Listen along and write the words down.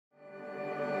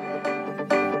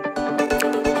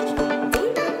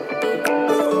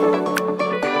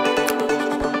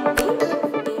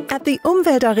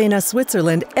Umwelt Arena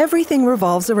Switzerland, everything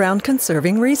revolves around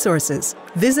conserving resources.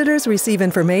 Visitors receive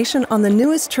information on the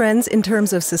newest trends in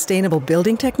terms of sustainable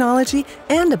building technology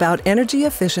and about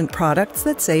energy-efficient products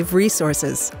that save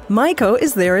resources. MEIKO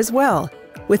is there as well.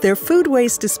 With their food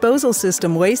waste disposal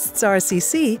system WasteStar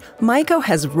CC, MEIKO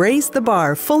has raised the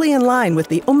bar fully in line with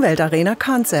the Umwelt Arena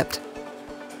concept.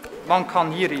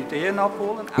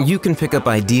 You can pick up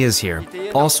ideas here,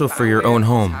 also for your own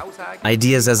home.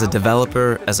 Ideas as a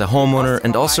developer, as a homeowner,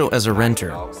 and also as a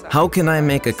renter. How can I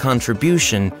make a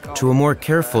contribution to a more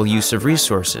careful use of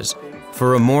resources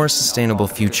for a more sustainable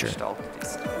future?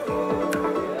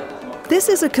 This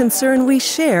is a concern we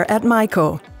share at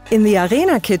MEIKO. In the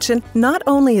Arena kitchen, not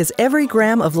only is every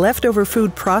gram of leftover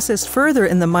food processed further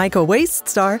in the MEIKO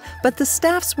WasteStar, but the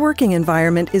staff's working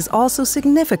environment is also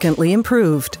significantly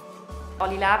improved.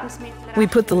 We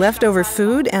put the leftover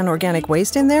food and organic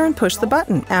waste in there and push the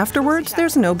button. Afterwards,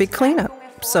 there's no big cleanup,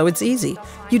 so it's easy.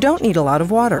 You don't need a lot of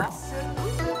water.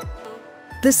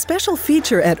 The special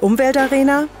feature at Umwelt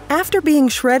Arena, after being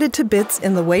shredded to bits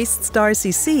in the WasteStar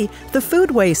CC, the food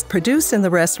waste produced in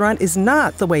the restaurant is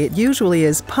not the way it usually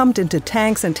is, pumped into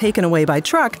tanks and taken away by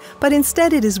truck, but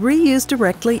instead it is reused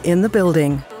directly in the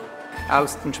building.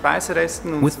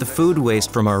 With the food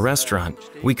waste from our restaurant,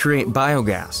 we create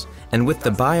biogas. And with the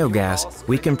biogas,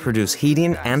 we can produce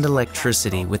heating and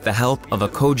electricity with the help of a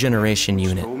cogeneration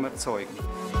unit.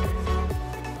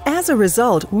 As a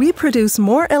result, we produce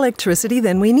more electricity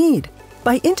than we need.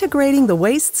 By integrating the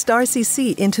WasteStar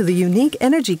CC into the unique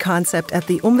energy concept at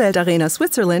the Umwelt Arena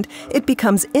Switzerland, it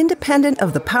becomes independent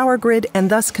of the power grid and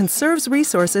thus conserves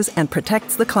resources and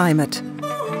protects the climate.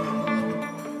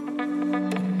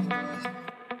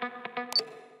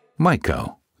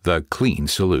 MEIKO, the clean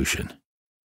solution.